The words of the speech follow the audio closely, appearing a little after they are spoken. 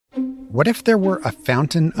What if there were a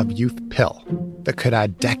fountain of youth pill that could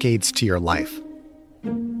add decades to your life?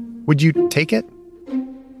 Would you take it?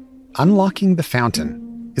 Unlocking the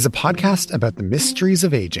Fountain is a podcast about the mysteries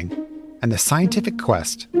of aging and the scientific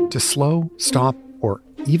quest to slow, stop, or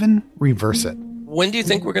even reverse it. When do you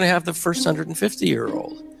think we're going to have the first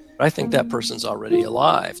 150-year-old? I think that person's already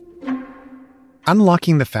alive.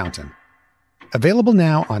 Unlocking the Fountain. Available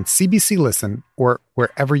now on CBC Listen or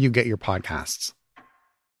wherever you get your podcasts.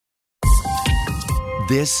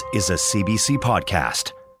 This is a CBC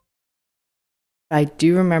podcast. I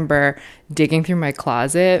do remember digging through my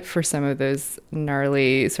closet for some of those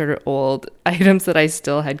gnarly sort of old items that I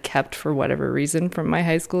still had kept for whatever reason from my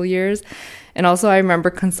high school years. And also I remember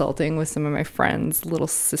consulting with some of my friends' little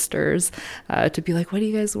sisters to be like, what are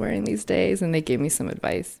you guys wearing these days? And they gave me some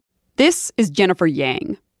advice. This is Jennifer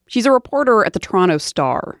Yang. She's a reporter at the Toronto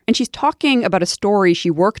Star, and she's talking about a story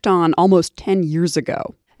she worked on almost 10 years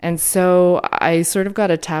ago. And so I sort of got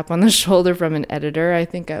a tap on the shoulder from an editor. I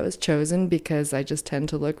think I was chosen because I just tend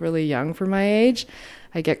to look really young for my age.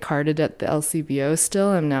 I get carded at the LCBO still.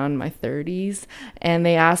 I'm now in my 30s. And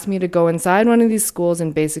they asked me to go inside one of these schools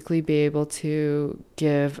and basically be able to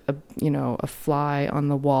give a fly on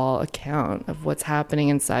the wall account of what's happening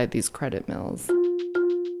inside these credit mills.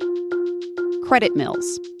 Credit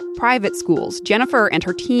mills. Private schools Jennifer and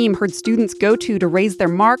her team heard students go to raise their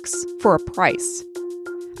marks for a price.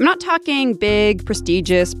 I'm not talking big,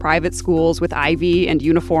 prestigious private schools with ivy and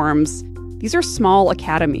uniforms. These are small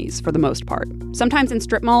academies for the most part, sometimes in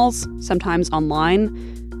strip malls, sometimes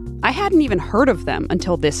online. I hadn't even heard of them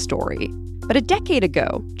until this story. But a decade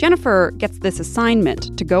ago, Jennifer gets this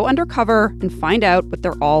assignment to go undercover and find out what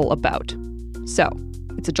they're all about. So,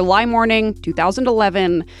 it's a July morning,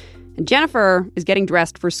 2011, and Jennifer is getting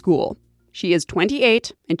dressed for school. She is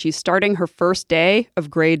 28, and she's starting her first day of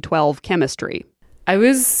grade 12 chemistry. I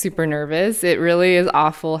was super nervous. It really is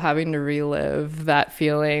awful having to relive that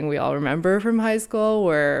feeling we all remember from high school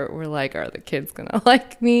where we're like, are the kids going to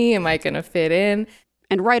like me? Am I going to fit in?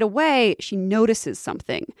 And right away, she notices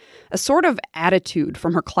something, a sort of attitude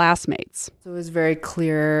from her classmates. So it was very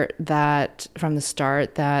clear that from the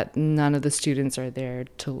start that none of the students are there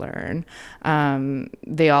to learn.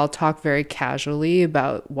 They all talk very casually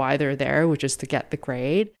about why they're there, which is to get the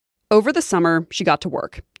grade. Over the summer, she got to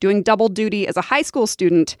work, doing double duty as a high school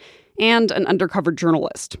student and an undercover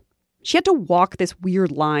journalist. She had to walk this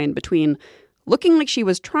weird line between looking like she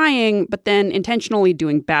was trying, but then intentionally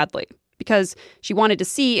doing badly, because she wanted to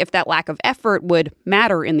see if that lack of effort would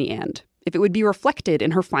matter in the end, if it would be reflected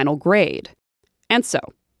in her final grade. And so,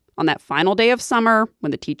 on that final day of summer,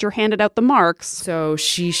 when the teacher handed out the marks... So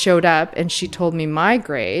she showed up and she told me my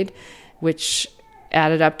grade, which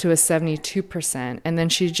added up to a 72%. And then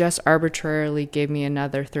she just arbitrarily gave me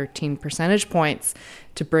another 13 percentage points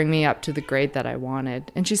to bring me up to the grade that I wanted.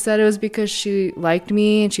 And she said it was because she liked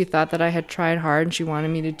me and she thought that I had tried hard and she wanted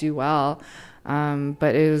me to do well.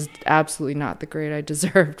 But it was absolutely not the grade I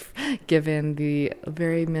deserved, given the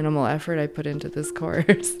very minimal effort I put into this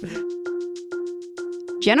course.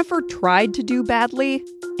 Jennifer tried to do badly,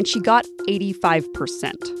 and she got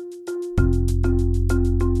 85%.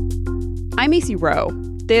 I'm Macy Rowe.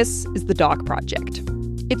 This is The Doc Project.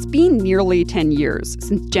 It's been nearly 10 years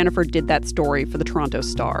since Jennifer did that story for the Toronto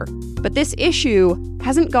Star. But this issue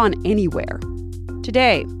hasn't gone anywhere.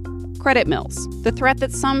 Today, credit mills, the threat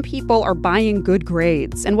that some people are buying good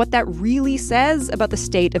grades, and what that really says about the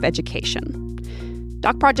state of education.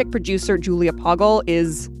 Doc Project producer Julia Pagel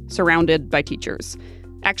is surrounded by teachers.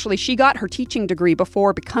 Actually, she got her teaching degree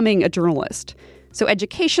before becoming a journalist. So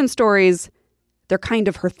education stories, they're kind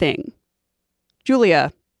of her thing.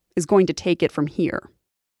 Julia is going to take it from here.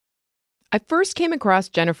 I first came across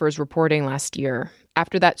Jennifer's reporting last year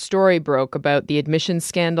after that story broke about the admissions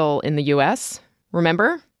scandal in the U.S.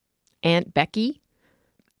 Remember? Aunt Becky?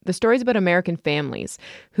 The story's about American families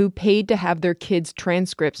who paid to have their kids'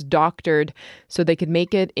 transcripts doctored so they could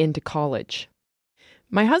make it into college.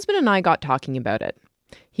 My husband and I got talking about it.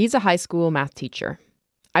 He's a high school math teacher.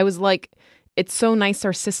 I was like, it's so nice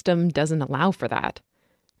our system doesn't allow for that.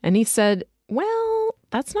 And he said, well,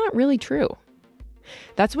 that's not really true.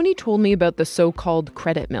 That's when he told me about the so-called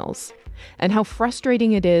credit mills and how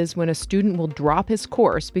frustrating it is when a student will drop his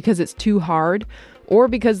course because it's too hard or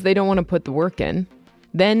because they don't want to put the work in.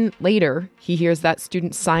 Then later, he hears that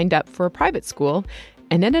student signed up for a private school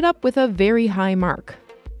and ended up with a very high mark.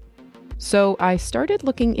 So I started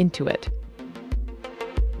looking into it.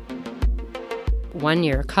 One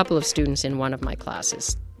year, a couple of students in one of my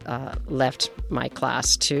classes left my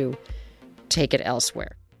class to take it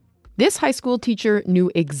elsewhere. This high school teacher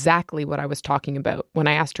knew exactly what I was talking about when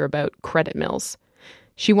I asked her about credit mills.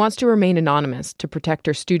 She wants to remain anonymous to protect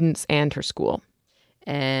her students and her school.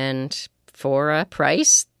 And for a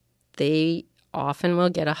price, they often will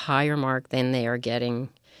get a higher mark than they are getting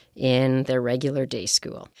in their regular day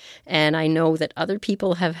school. And I know that other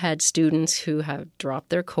people have had students who have dropped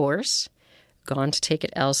their course, gone to take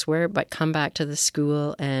it elsewhere, but come back to the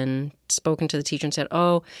school and spoken to the teacher and said,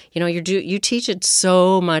 "Oh, you teach it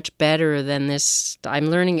so much better than this. I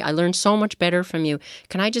learned so much better from you.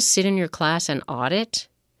 Can I just sit in your class and audit?"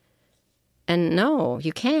 And no,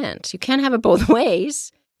 you can't. You can't have it both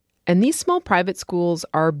ways. And these small private schools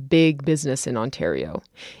are big business in Ontario.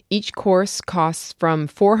 Each course costs from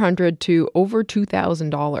 $400 to over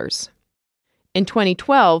 $2,000. In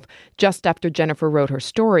 2012, just after Jennifer wrote her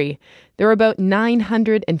story, there were about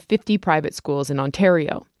 950 private schools in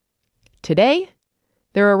Ontario. Today,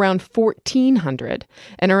 there are around 1,400,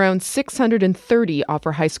 and around 630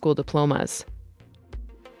 offer high school diplomas.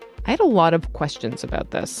 I had a lot of questions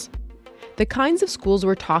about this. The kinds of schools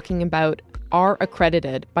we're talking about are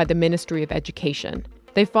accredited by the Ministry of Education.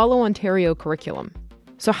 They follow Ontario curriculum.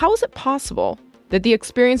 So how is it possible that the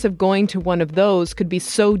experience of going to one of those could be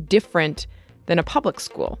so different than a public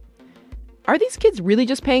school? Are these kids really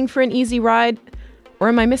just paying for an easy ride? Or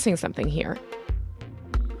am I missing something here?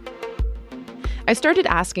 I started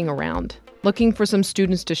asking around, looking for some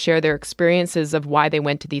students to share their experiences of why they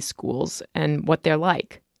went to these schools and what they're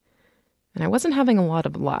like. And I wasn't having a lot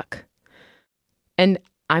of luck. And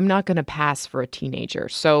I'm not going to pass for a teenager,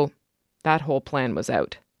 so that whole plan was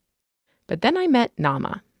out. But then I met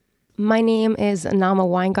Naama. My name is Naama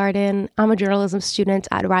Weingarten. I'm a journalism student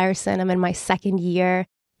at Ryerson. I'm in my second year.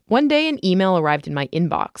 One day, an email arrived in my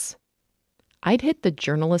inbox. I'd hit the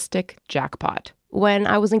journalistic jackpot. When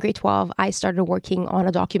I was in grade 12, I started working on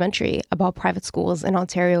a documentary about private schools in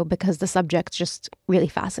Ontario because the subject just really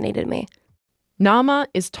fascinated me. Naama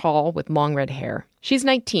is tall with long red hair. She's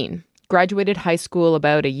 19, graduated high school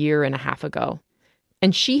about a year and a half ago.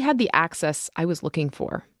 And she had the access I was looking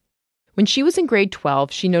for. When she was in grade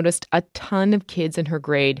 12, she noticed a ton of kids in her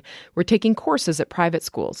grade were taking courses at private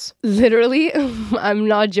schools. Literally, I'm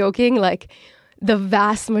not joking, the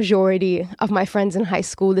vast majority of my friends in high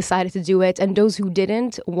school decided to do it, and those who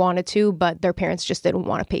didn't wanted to, but their parents just didn't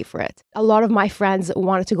want to pay for it. A lot of my friends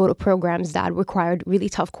wanted to go to programs that required really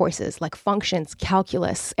tough courses like functions,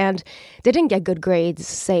 calculus, and they didn't get good grades,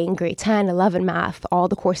 say in grade 10, 11 math, all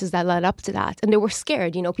the courses that led up to that. And they were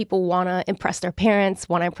scared. People want to impress their parents,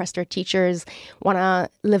 want to impress their teachers, want to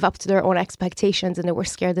live up to their own expectations, and they were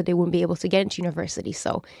scared that they wouldn't be able to get into university.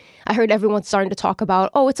 So I heard everyone starting to talk about,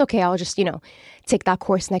 oh, it's okay, I'll just, take that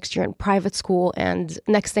course next year in private school. And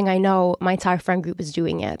next thing I know, my entire friend group is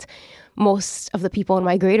doing it. Most of the people in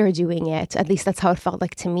my grade are doing it. At least that's how it felt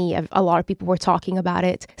like to me. A lot of people were talking about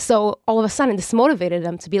it. So all of a sudden, this motivated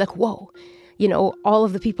them to be like, whoa, all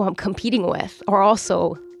of the people I'm competing with are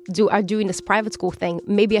also doing this private school thing.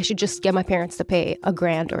 Maybe I should just get my parents to pay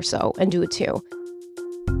 $1,000 or so and do it too.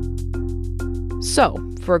 So,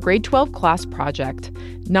 for a grade 12 class project,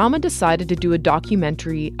 Naama decided to do a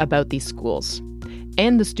documentary about these schools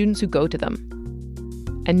and the students who go to them.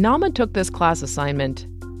 And Naama took this class assignment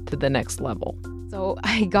to the next level. So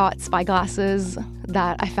I got spyglasses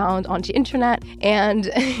that I found on the internet, and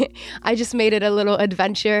I just made it a little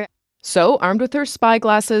adventure. So, armed with her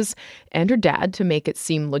spyglasses and her dad to make it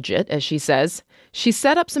seem legit, as she says, she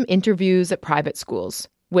set up some interviews at private schools,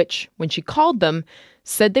 which, when she called them,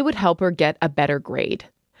 said they would help her get a better grade.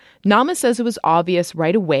 Naama says it was obvious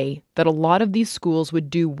right away that a lot of these schools would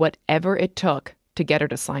do whatever it took to get her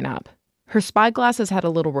to sign up. Her spyglasses had a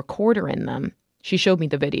little recorder in them. She showed me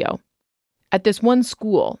the video. At this one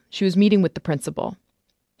school, she was meeting with the principal.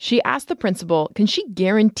 She asked the principal, can she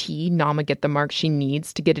guarantee Naama get the marks she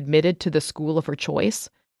needs to get admitted to the school of her choice?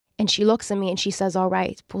 And she looks at me and she says, all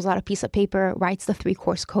right, pulls out a piece of paper, writes the 3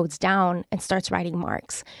 course codes down and starts writing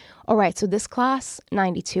marks. All right, so this class,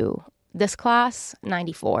 92. This class,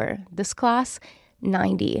 94. This class,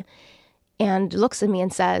 90. And looks at me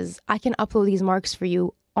and says, I can upload these marks for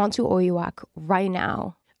you onto OUAC right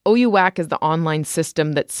now. OUAC is the online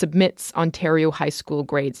system that submits Ontario high school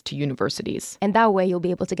grades to universities. And that way you'll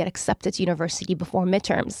be able to get accepted to university before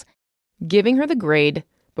midterms. Giving her the grade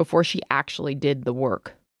before she actually did the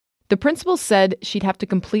work. The principal said she'd have to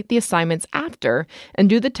complete the assignments after and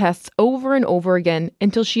do the tests over and over again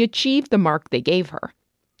until she achieved the mark they gave her.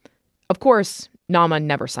 Of course, Naama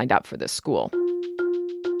never signed up for this school.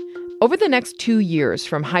 Over the next 2 years,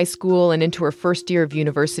 from high school and into her first year of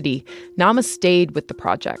university, Naama stayed with the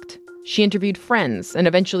project. She interviewed friends and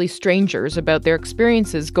eventually strangers about their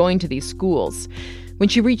experiences going to these schools. When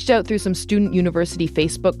she reached out through some student university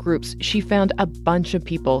Facebook groups, she found a bunch of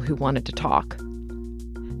people who wanted to talk.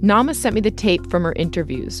 Naama sent me the tape from her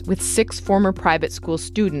interviews with 6 former private school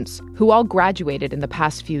students who all graduated in the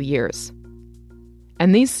past few years.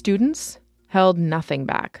 And these students held nothing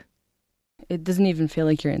back. It doesn't even feel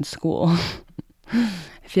like you're in school. It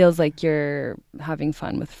feels like you're having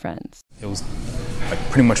fun with friends. It was like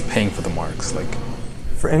pretty much paying for the marks. Like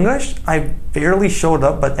for English, I barely showed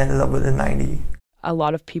up but ended up with a 90. A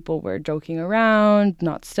lot of people were joking around,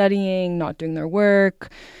 not studying, not doing their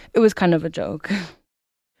work. It was kind of a joke.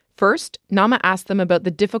 First, Naama asked them about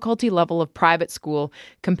the difficulty level of private school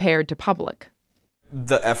compared to public.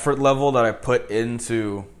 The effort level that I put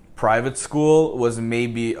into private school was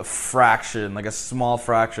maybe a fraction, like a small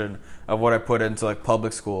fraction of what I put into like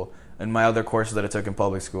public school and my other courses that I took in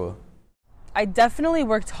public school. I definitely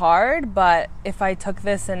worked hard, but if I took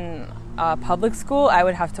this in public school, I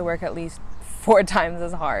would have to work at least 4 times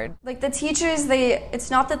as hard. Like the teachers,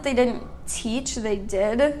 it's not that they didn't teach, they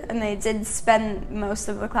did, and they did spend most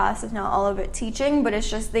of the class, if not all of it, teaching, but it's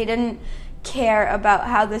just they didn't care about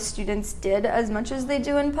how the students did as much as they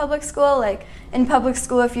do in public school. Like in public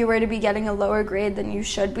school, if you were to be getting a lower grade than you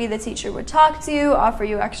should be, the teacher would talk to you, offer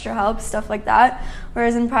you extra help, stuff like that.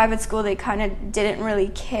 Whereas in private school, they kind of didn't really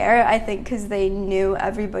care, I think, because they knew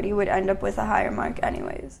everybody would end up with a higher mark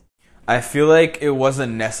anyways. I feel like it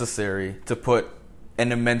wasn't necessary to put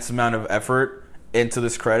an immense amount of effort into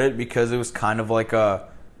this credit because it was kind of like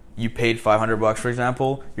you paid $500, for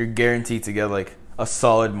example, you're guaranteed to get like a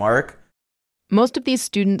solid mark. Most of these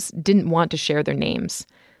students didn't want to share their names,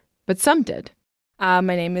 but some did. My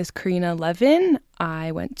name is Karina Levin.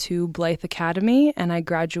 I went to Blythe Academy and I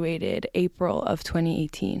graduated April of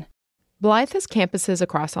 2018. Blythe has campuses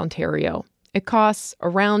across Ontario. It costs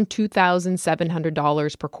around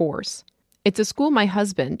 $2,700 per course. It's a school my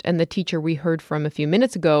husband and the teacher we heard from a few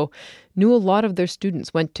minutes ago knew a lot of their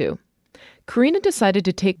students went to. Karina decided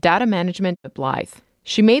to take data management at Blythe.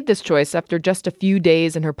 She made this choice after just a few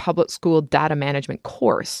days in her public school data management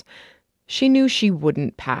course. She knew she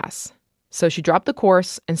wouldn't pass, so she dropped the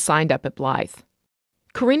course and signed up at Blythe.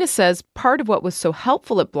 Karina says part of what was so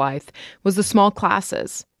helpful at Blythe was the small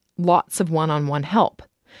classes, lots of one-on-one help.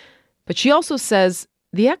 But she also says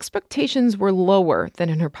the expectations were lower than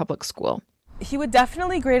in her public school. He would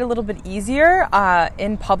definitely grade a little bit easier.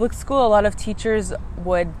 In public school, a lot of teachers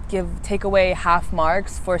would take away half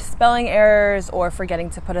marks for spelling errors or forgetting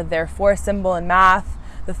to put a therefore symbol in math,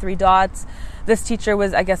 the 3 dots. This teacher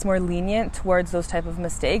was, I guess, more lenient towards those type of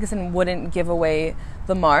mistakes and wouldn't give away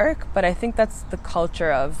the mark. But I think that's the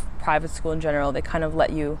culture of private school in general. They kind of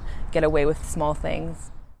let you get away with small things.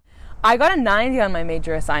 I got a 90 on my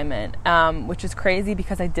major assignment, which is crazy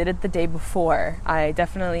because I did it the day before. I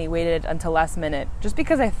definitely waited until last minute just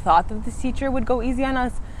because I thought that this teacher would go easy on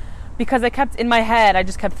us. Because I kept, in my head, I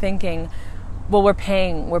just kept thinking, well, we're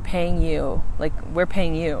paying you. Like, we're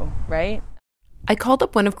paying you, right? I called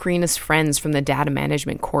up one of Karina's friends from the data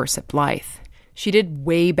management course at Blythe. She did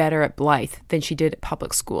way better at Blythe than she did at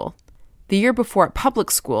public school. The year before at public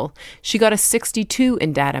school, she got a 62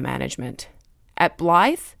 in data management. At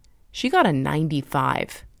Blythe, she got a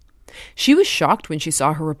 95. She was shocked when she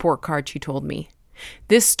saw her report card, she told me.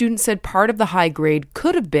 This student said part of the high grade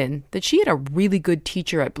could have been that she had a really good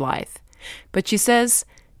teacher at Blythe. But she says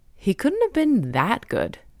he couldn't have been that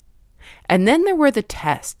good. And then there were the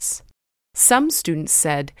tests. Some students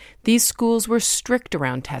said these schools were strict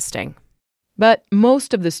around testing. But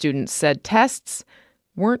most of the students said tests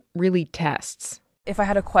weren't really tests. If I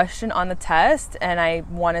had a question on the test and I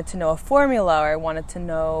wanted to know a formula or I wanted to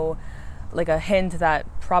know like a hint that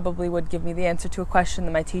probably would give me the answer to a question,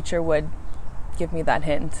 then my teacher would give me that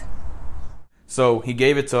hint. So he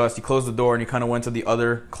gave it to us, he closed the door and he kind of went to the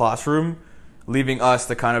other classroom, leaving us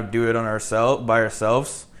to kind of do it by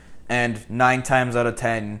ourselves. And 9 times out of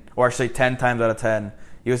 10, or actually 10 times out of 10,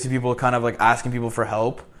 you would see people kind of like asking people for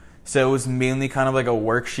help. So it was mainly kind of like a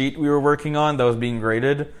worksheet we were working on that was being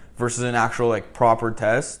graded versus an actual like proper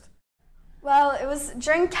test. Well, it was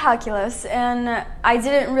during calculus, and I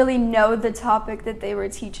didn't really know the topic that they were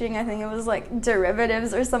teaching. I think it was like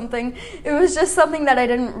derivatives or something. It was just something that I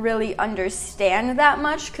didn't really understand that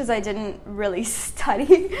much because I didn't really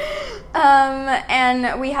study.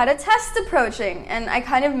 And we had a test approaching, and I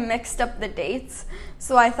kind of mixed up the dates.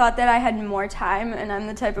 So I thought that I had more time, and I'm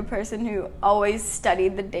the type of person who always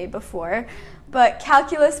studied the day before. But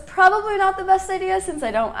calculus, probably not the best idea since I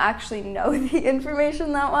don't actually know the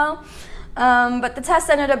information that well. But the test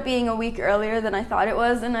ended up being a week earlier than I thought it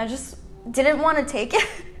was, and I just didn't want to take it.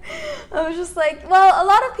 I was just like, well, a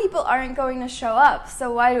lot of people aren't going to show up,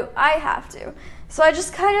 so why do I have to? So I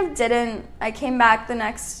just kind of didn't. I came back the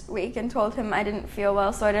next week and told him I didn't feel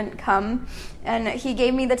well, so I didn't come. And he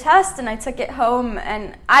gave me the test, and I took it home,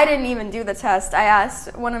 and I didn't even do the test. I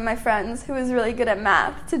asked one of my friends who was really good at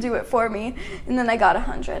math to do it for me, and then I got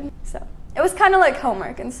 100. So it was kind of like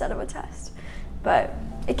homework instead of a test, but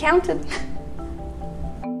it counted.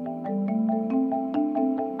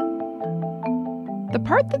 The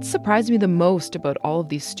part that surprised me the most about all of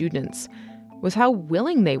these students was how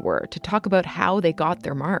willing they were to talk about how they got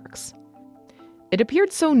their marks. It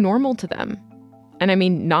appeared so normal to them. And I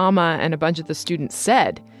mean, Naama and a bunch of the students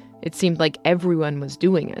said it seemed like everyone was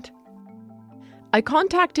doing it. I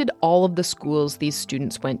contacted all of the schools these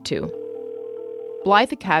students went to.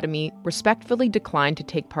 Blythe Academy respectfully declined to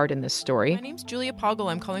take part in this story. My name's Julia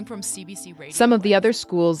Pagel. I'm calling from CBC Radio. Some of the other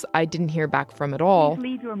schools I didn't hear back from at all. Please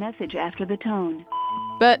leave your message after the tone.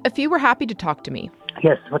 But a few were happy to talk to me.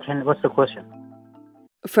 Yes, what's the question?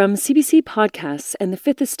 From CBC Podcasts and the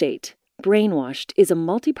Fifth Estate, Brainwashed is a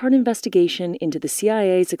multi-part investigation into the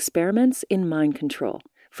CIA's experiments in mind control.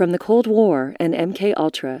 From the Cold War and MK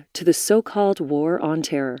Ultra to the so-called War on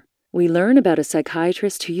Terror. We learn about a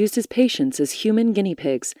psychiatrist who used his patients as human guinea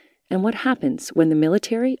pigs and what happens when the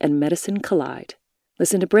military and medicine collide.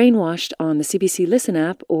 Listen to Brainwashed on the CBC Listen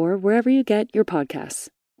app or wherever you get your podcasts.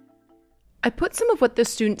 I put some of what the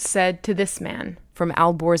students said to this man from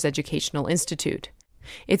Al Boor's Educational Institute.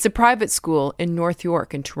 It's a private school in North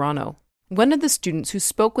York in Toronto. One of the students who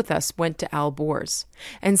spoke with us went to Al Boor's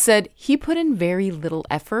and said he put in very little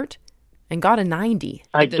effort and got a 90.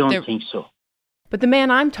 I don't think so. But the man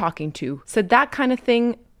I'm talking to said that kind of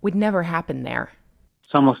thing would never happen there.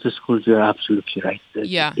 Some of the schools, you're absolutely right.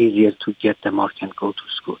 It's easier to get the mark and go to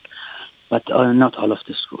school. But not all of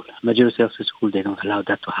the schools. Majority of the schools, they don't allow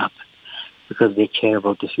that to happen because they care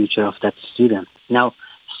about the future of that student. Now,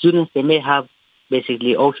 students, they may have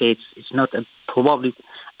basically, okay, it's not probably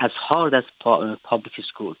as hard as public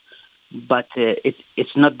school, but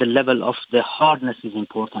it's not the level of the hardness is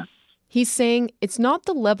important. He's saying it's not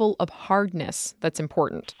the level of hardness that's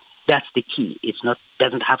important. That's the key.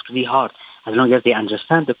 Doesn't have to be hard as long as they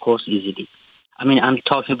understand the course easily. I mean, I'm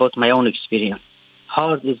talking about my own experience.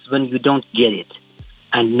 Hard is when you don't get it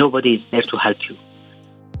and nobody is there to help you.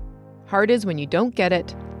 Hard is when you don't get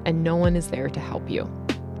it and no one is there to help you.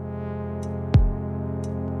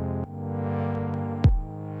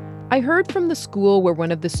 I heard from the school where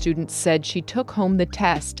one of the students said she took home the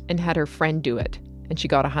test and had her friend do it, and she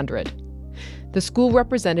got 100. The school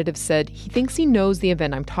representative said he thinks he knows the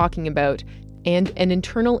event I'm talking about, and an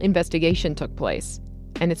internal investigation took place,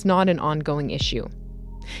 and it's not an ongoing issue.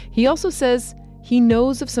 He also says he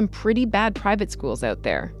knows of some pretty bad private schools out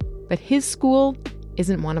there, but his school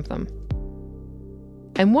isn't one of them.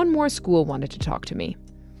 And one more school wanted to talk to me.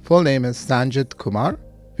 Full name is Sanjit Kumar.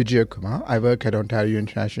 Vijay Kumar. I work at Ontario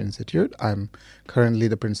International Institute. I'm currently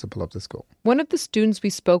the principal of the school. One of the students we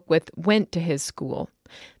spoke with went to his school.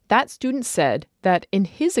 That student said that in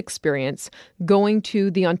his experience, going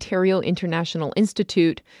to the Ontario International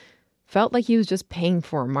Institute felt like he was just paying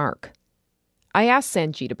for a mark. I asked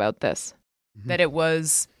Sanjit about this. That it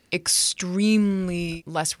was extremely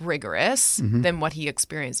less rigorous than what he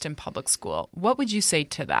experienced in public school. What would you say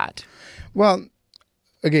to that? Well,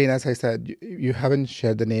 again, as I said, you haven't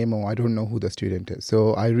shared the name or I don't know who the student is.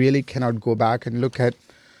 So I really cannot go back and look at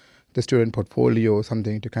the student portfolio or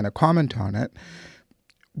something to kind of comment on it.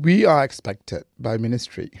 We are expected by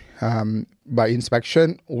ministry, by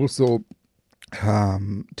inspection, also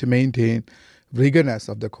to maintain rigorous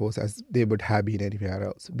of the course as they would have been anywhere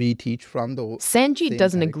else. We teach from the... Sanjit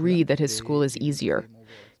doesn't agree that his school is easier.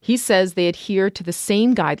 He says they adhere to the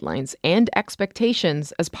same guidelines and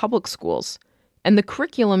expectations as public schools. And the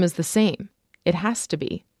curriculum is the same. It has to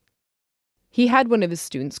be. He had one of his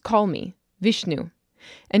students call me, Vishnu,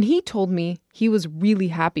 and he told me he was really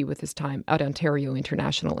happy with his time at Ontario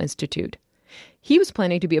International Institute. He was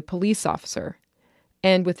planning to be a police officer,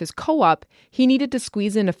 and with his co-op, he needed to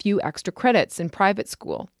squeeze in a few extra credits in private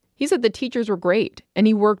school. He said the teachers were great, and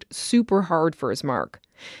he worked super hard for his mark.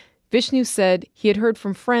 Vishnu said he had heard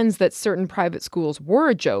from friends that certain private schools were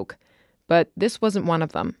a joke, but this wasn't one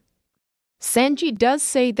of them. Sanjit does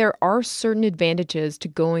say there are certain advantages to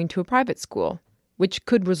going to a private school, which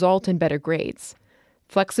could result in better grades.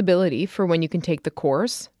 Flexibility for when you can take the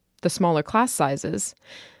course, the smaller class sizes.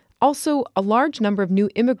 Also, a large number of new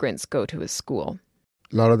immigrants go to his school.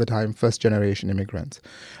 A lot of the time, first-generation immigrants,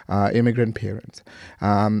 immigrant parents.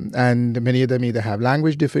 And many of them either have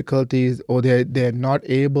language difficulties or they're not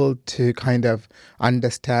able to kind of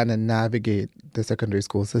understand and navigate the secondary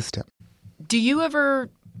school system. Do you ever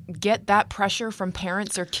get that pressure from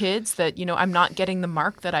parents or kids that, I'm not getting the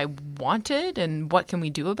mark that I wanted? And what can we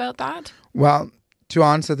do about that? Well, to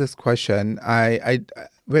answer this question,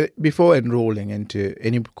 before enrolling into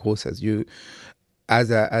any courses, you,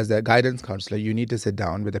 as a guidance counselor, you need to sit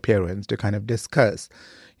down with the parents to kind of discuss,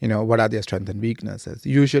 what are their strengths and weaknesses.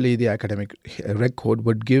 Usually the academic record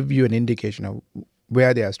would give you an indication of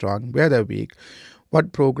where they are strong, where they're weak,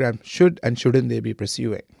 what program should and shouldn't they be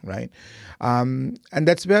pursuing, right? And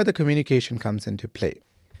that's where the communication comes into play.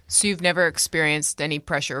 So you've never experienced any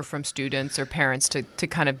pressure from students or parents to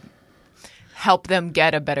kind of help them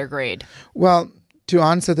get a better grade? Well, to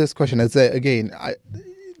answer this question,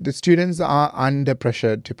 the students are under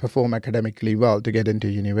pressure to perform academically well to get into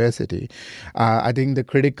university. I think the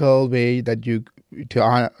critical way that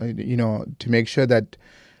to make sure that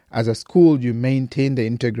as a school you maintain the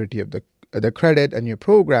integrity of the credit and your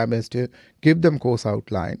program is to give them course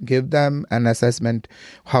outline, give them an assessment,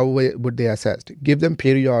 how would they assess, give them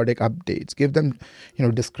periodic updates, give them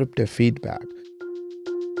descriptive feedback.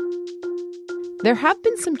 There have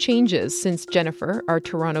been some changes since Jennifer, our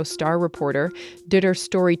Toronto Star reporter, did her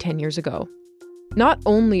story 10 years ago. Not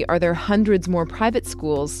only are there hundreds more private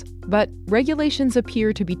schools, but regulations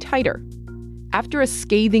appear to be tighter. After a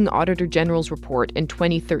scathing Auditor General's report in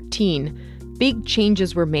 2013, big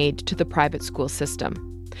changes were made to the private school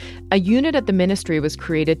system. A unit at the ministry was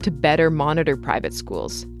created to better monitor private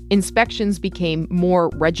schools. Inspections became more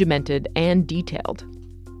regimented and detailed.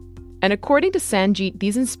 And according to Sanjeet,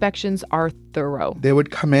 these inspections are thorough. They would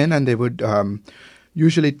come in and they would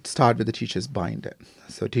usually start with the teacher's binder.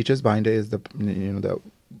 So teacher's binder is that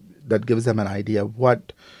gives them an idea of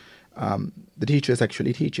what the teacher is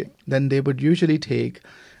actually teaching. Then they would usually take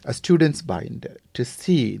a student's binder to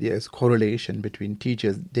see there's correlation between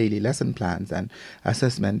teachers' daily lesson plans and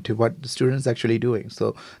assessment to what the student's actually doing.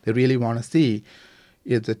 So they really want to see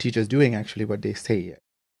if the teacher's doing actually what they say.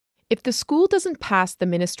 If the school doesn't pass the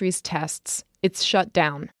ministry's tests, it's shut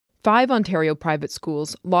down. 5 Ontario private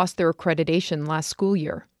schools lost their accreditation last school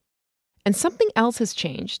year. And something else has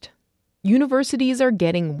changed. Universities are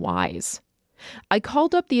getting wise. I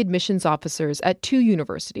called up the admissions officers at 2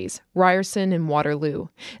 universities, Ryerson and Waterloo,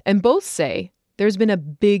 and both say there's been a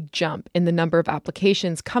big jump in the number of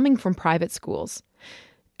applications coming from private schools.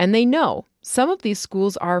 And they know some of these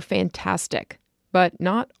schools are fantastic, but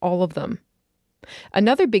not all of them.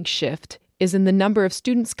 Another big shift is in the number of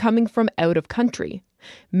students coming from out of country,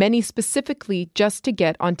 many specifically just to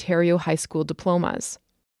get Ontario high school diplomas.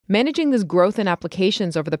 Managing this growth in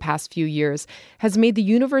applications over the past few years has made the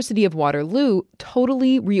University of Waterloo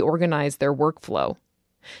totally reorganize their workflow,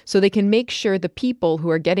 so they can make sure the people who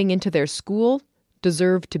are getting into their school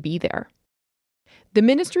deserve to be there. The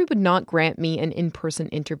ministry would not grant me an in-person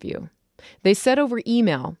interview. They said over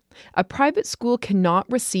email, a private school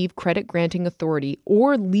cannot receive credit granting authority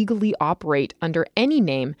or legally operate under any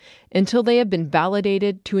name until they have been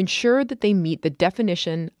validated to ensure that they meet the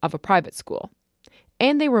definition of a private school.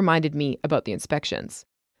 And they reminded me about the inspections.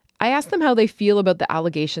 I asked them how they feel about the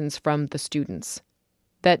allegations from the students.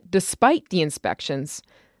 That despite the inspections,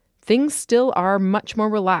 things still are much more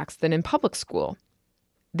relaxed than in public school.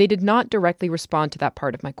 They did not directly respond to that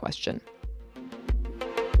part of my question.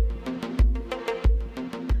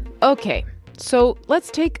 Okay, so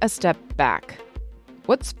let's take a step back.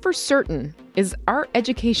 What's for certain is our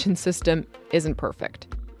education system isn't perfect.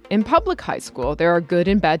 In public high school, there are good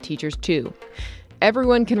and bad teachers too.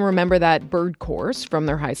 Everyone can remember that bird course from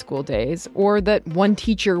their high school days, or that one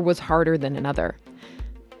teacher was harder than another.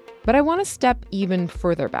 But I want to step even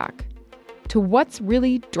further back to what's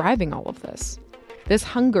really driving all of this. This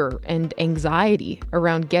hunger and anxiety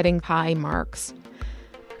around getting high marks.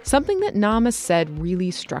 Something that Naama said really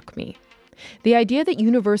struck me. The idea that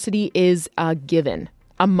university is a given,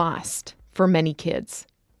 a must for many kids.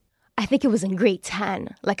 I think it was in grade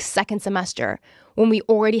 10, like second semester, when we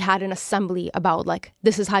already had an assembly about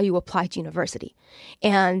this is how you apply to university.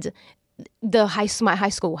 And my high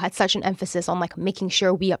school had such an emphasis on making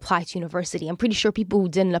sure we apply to university. I'm pretty sure people who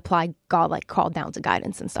didn't apply got called down to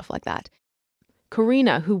guidance and stuff like that.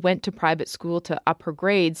 Karina, who went to private school to up her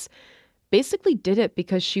grades, basically did it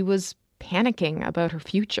because she was panicking about her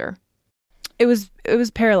future. It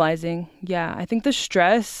was paralyzing. Yeah, I think the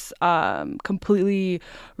stress completely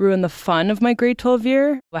ruined the fun of my grade 12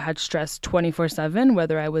 year. I had stress 24/7,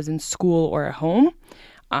 whether I was in school or at home.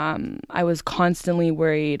 I was constantly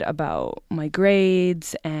worried about my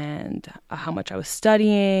grades and how much I was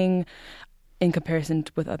studying in comparison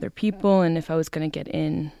with other people, and if I was going to get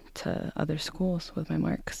into other schools with my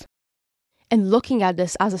marks. And looking at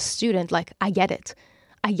this as a student, I get it.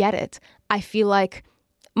 I feel like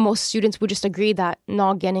most students would just agree that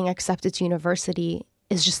not getting accepted to university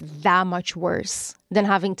is just that much worse than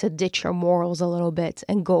having to ditch your morals a little bit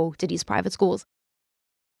and go to these private schools.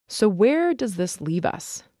 So where does this leave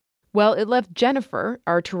us? Well, it left Jennifer,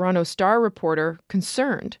 our Toronto Star reporter,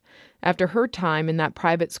 concerned after her time in that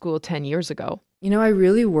private school 10 years ago. You know, I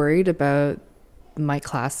really worried about my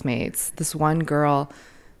classmates. This one girl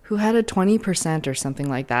who had a 20% or something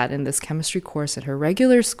like that in this chemistry course at her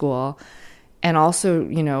regular school, and also,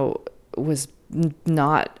 you know, was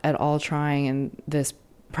not at all trying in this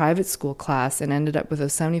private school class and ended up with a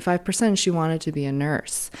 75%. She wanted to be a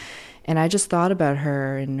nurse. And I just thought about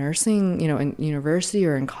her in nursing, you know, in university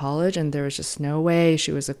or in college, and there was just no way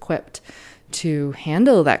she was equipped to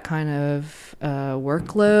handle that kind of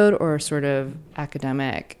workload or sort of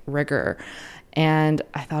academic rigor. And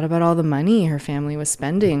I thought about all the money her family was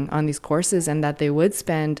spending on these courses and that they would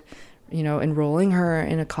spend, you know, enrolling her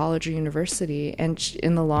in a college or university. And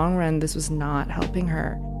in the long run, this was not helping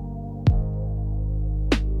her.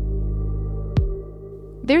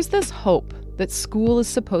 There's this hope that school is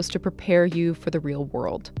supposed to prepare you for the real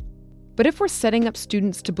world. But if we're setting up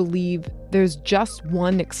students to believe there's just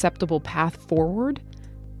one acceptable path forward,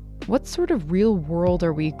 what sort of real world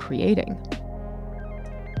are we creating?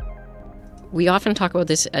 We often talk about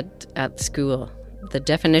this at school, the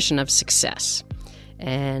definition of success.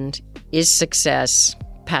 And is success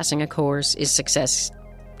passing a course? Is success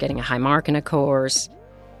getting a high mark in a course?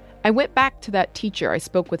 I went back to that teacher I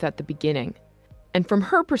spoke with at the beginning. And from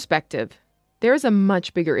her perspective, there's a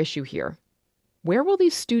much bigger issue here. Where will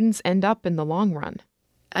these students end up in the long run?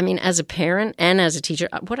 I mean, as a parent and as a teacher,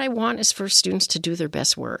 what I want is for students to do their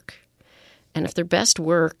best work. And if their best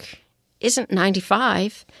work isn't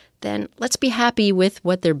 95, then let's be happy with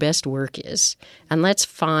what their best work is. And let's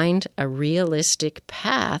find a realistic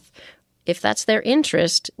path, if that's their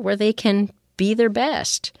interest, where they can be their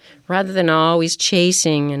best, rather than always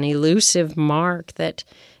chasing an elusive mark that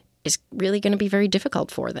is really going to be very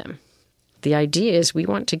difficult for them. The idea is we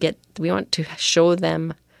want to show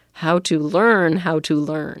them how to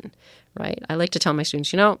learn, right? I like to tell my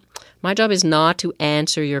students, you know, my job is not to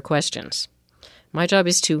answer your questions. My job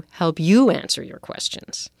is to help you answer your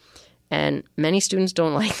questions. And many students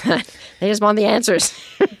don't like that. They just want the answers.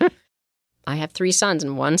 I have 3 sons,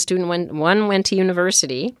 and one went to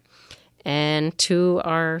university, and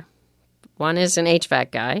one is an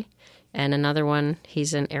HVAC guy, and another one,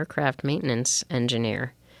 he's an aircraft maintenance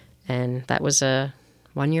engineer. And that was a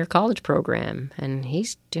 1-year college program, and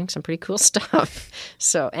he's doing some pretty cool stuff.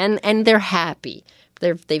 So, and they're happy.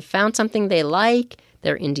 They've found something they like.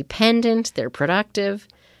 They're independent. They're productive.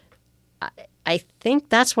 I think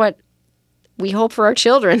that's what we hope for our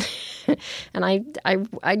children. And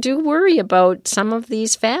I do worry about some of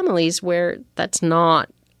these families where that's not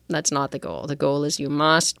the goal. The goal is you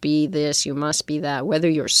must be this, you must be that, whether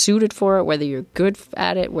you're suited for it, whether you're good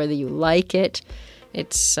at it, whether you like it.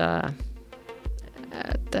 It's that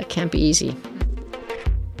can't be easy.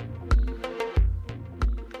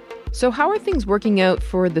 So how are things working out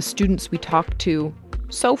for the students we talked to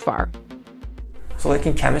so far? So like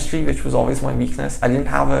in chemistry, which was always my weakness, I didn't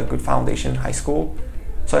have a good foundation in high school.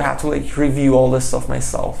 So I had to like review all this stuff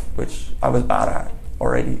myself, which I was bad at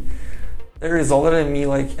already. It resulted in me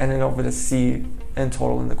like ending up with a C in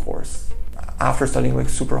total in the course after studying like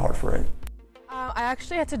super hard for it. I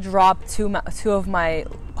actually had to drop two of my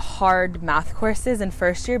hard math courses in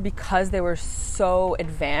first year because they were so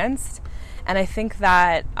advanced. And I think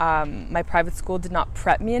that my private school did not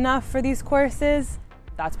prep me enough for these courses.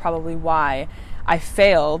 That's probably why I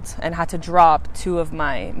failed and had to drop 2 of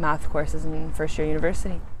my math courses in first year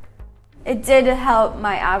university. It did help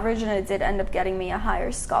my average, and it did end up getting me a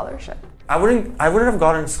higher scholarship. I wouldn't have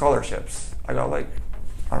gotten scholarships. I got like,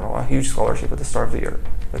 I don't know, a huge scholarship at the start of the year,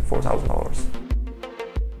 like $4,000.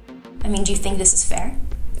 I mean, do you think this is fair?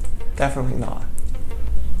 Definitely not.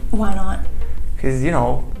 Why not? Because, you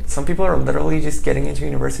know, some people are literally just getting into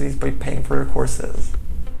universities by paying for their courses.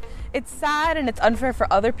 It's sad and it's unfair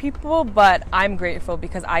for other people, but I'm grateful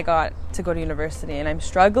because I got to go to university, and I'm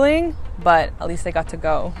struggling, but at least I got to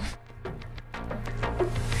go.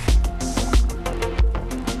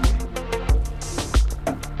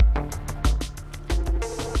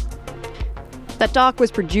 That doc was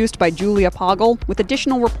produced by Julia Pagel with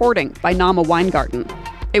additional reporting by Naama Weingarten.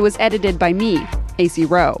 It was edited by me, AC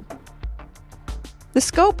Rowe. The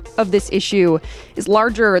scope of this issue is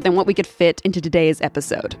larger than what we could fit into today's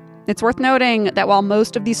episode. It's worth noting that while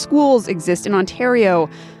most of these schools exist in Ontario,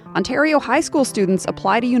 Ontario high school students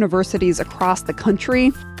apply to universities across the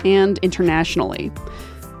country and internationally.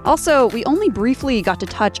 Also, we only briefly got to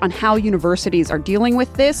touch on how universities are dealing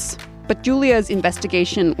with this, But Julia's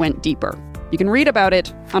investigation went deeper. You can read about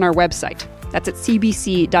it on our website. That's at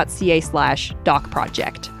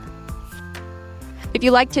cbc.ca/docproject. If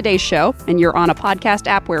you like today's show and you're on a podcast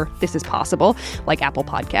app where this is possible, like Apple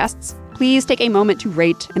Podcasts, please take a moment to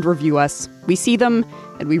rate and review us. We see them,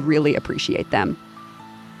 and we really appreciate them.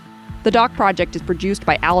 The Doc Project is produced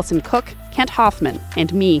by Allison Cook, Kent Hoffman,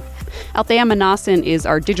 and me. Althea Manassen is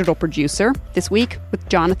our digital producer, this week with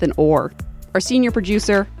Jonathan Orr. Our senior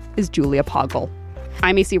producer is Julia Pagel.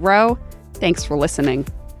 I'm AC Rowe. Thanks for listening.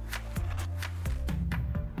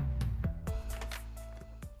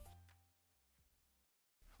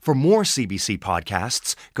 For more CBC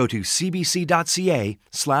podcasts, go to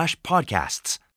cbc.ca/podcasts.